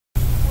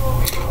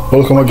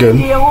Welcome again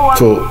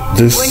to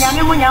this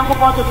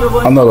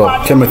another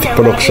KEMETIC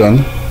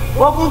production.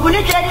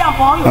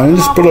 And in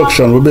this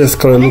production we're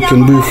basically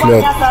looking briefly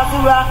at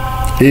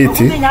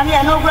Haiti,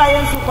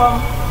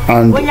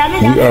 and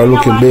we are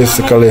looking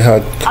basically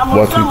at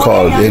what we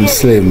call the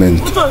enslavement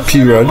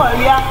period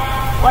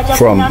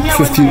from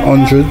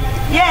 1500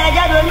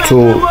 to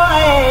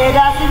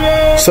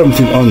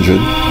 1700,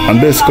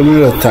 and basically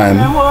during that time,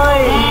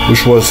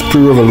 which was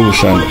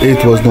pre-revolution,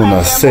 it was known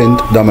as Saint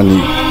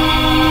Dominique.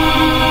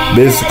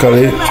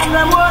 Basically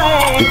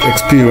it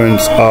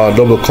experienced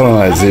double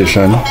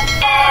colonization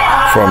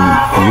from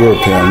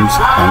Europeans,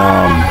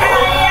 and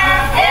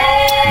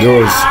there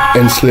was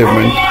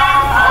enslavement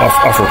of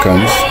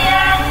Africans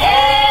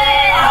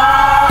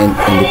in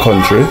the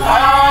country,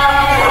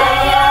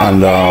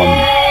 and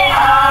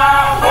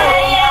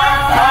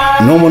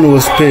no money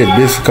was paid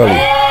basically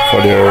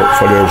for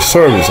their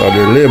service or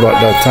their labor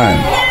at that time.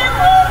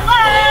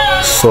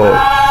 So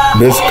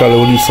basically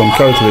we did some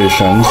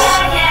calculations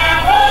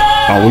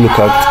and we look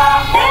at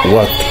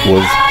what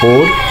was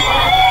owed,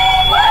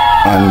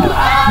 and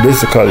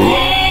basically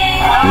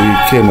we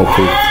came up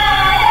with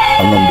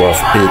a number of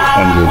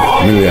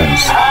 800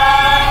 millions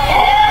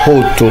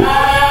owed to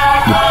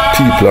the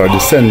people or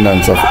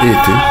descendants of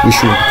Haiti, which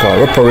we call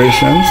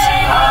reparations,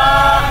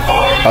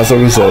 as a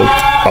result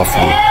of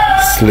the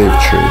slave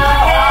trade.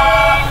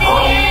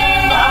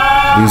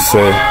 We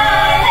say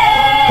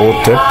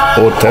OTEP,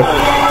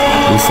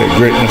 we say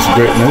greatness,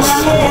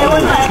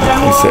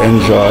 we say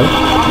enjoy,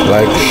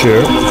 like,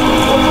 share,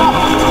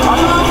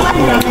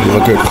 leave a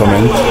great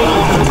comment,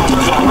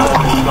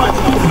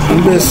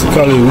 and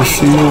basically we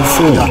see you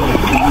soon.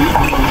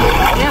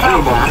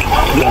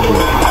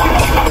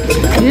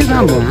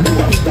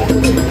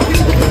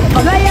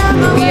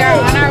 We are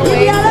on our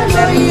way to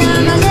the beach.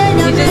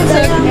 We just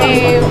took a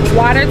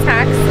water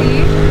taxi,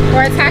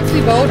 or a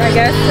taxi boat, I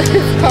guess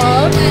it's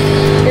called.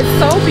 It's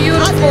so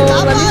beautiful.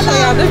 Let me show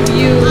y'all the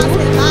view.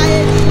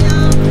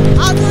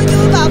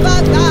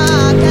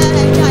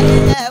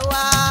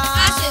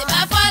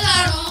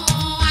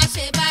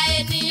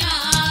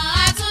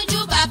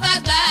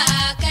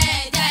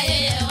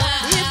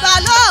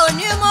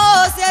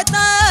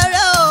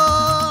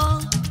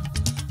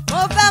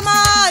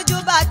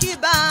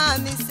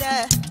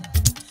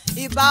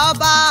 Ìbà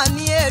ọba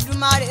mi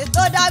Èdùmàrè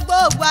tó dá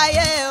gbogbo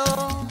ayé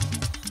o,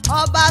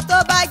 ọba tó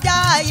bá já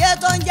ayé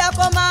tó ń jẹ́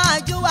kó máa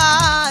jú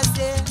wá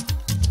ṣe.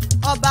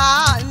 Ọba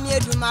mi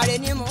Èdùmàrè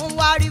ni mò ń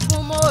wárí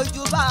fún,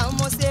 mojúbà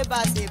mo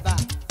ṣèbàṣèbà.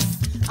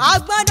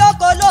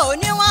 Agbọ́ndókòló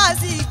ní wọ́n á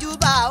sì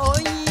júbà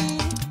oyin,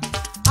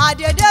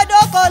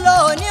 àdèdédókòló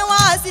ní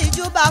wọ́n á sì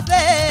júbà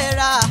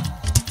fèèrà.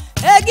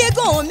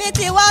 Egígùn mi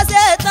ti wá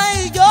ṣetán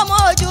ijó,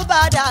 mojúbà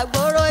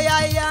dàgbòrò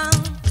yáyá.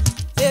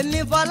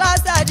 Èmi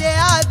Fọláṣadé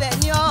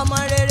Àbẹ̀ní ọmọ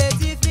rere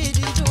tí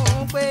fìdí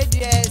dùn pé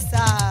díẹ̀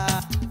sá.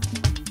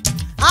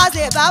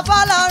 Àṣèbá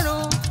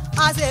fọ́lọ́run,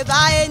 àṣèbá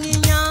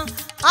ènìyàn,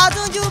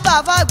 àtúnjúbà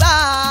fọ́gbà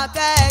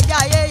kẹjà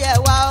yẹyẹ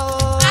wa o.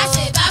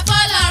 Àṣèbá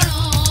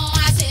fọ́lọ́run,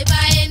 àṣèbá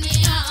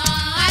ènìyàn,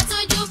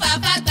 àtúnjúbà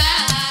fọ́gbà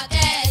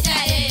kẹjà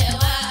yẹyẹ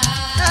wa.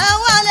 Ẹ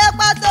wọlé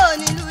pátó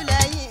nílùú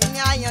lẹ́yìn ní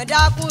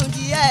àyàndákùn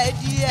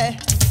díẹ̀díẹ̀.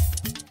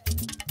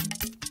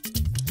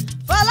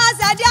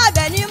 Fọláṣadé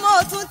Àbẹ̀ní mo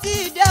tún ti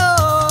dé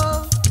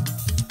o,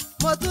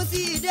 mo tún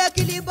ti dé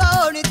kílíbọ̀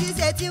orin tí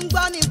ṣe ti ń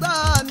gbọ́ mi gbọ́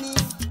mi.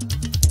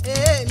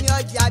 Èmi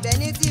Ọjà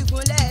Àbẹ̀ní ti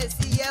gúnlẹ̀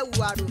sí ẹ̀wù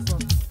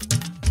àròfọ̀.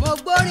 Mo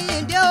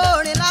gbórin dé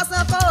orin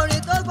lásán kọ́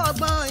orin tó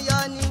fọgbọ́n yọ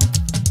ni.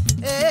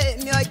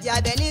 Èmi Ọjà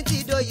Àbẹ̀ní ti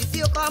doyìí tí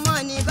kọ́mọ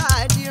ní bá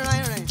a di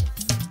rìnrìn.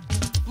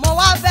 Mo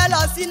wá fẹ́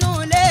lọ sínú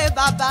ilé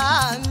bàbá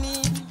mi,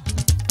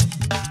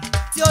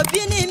 tí òbí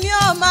ni mi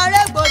ò máa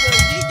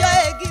rẹ́gbọ̀dọ̀.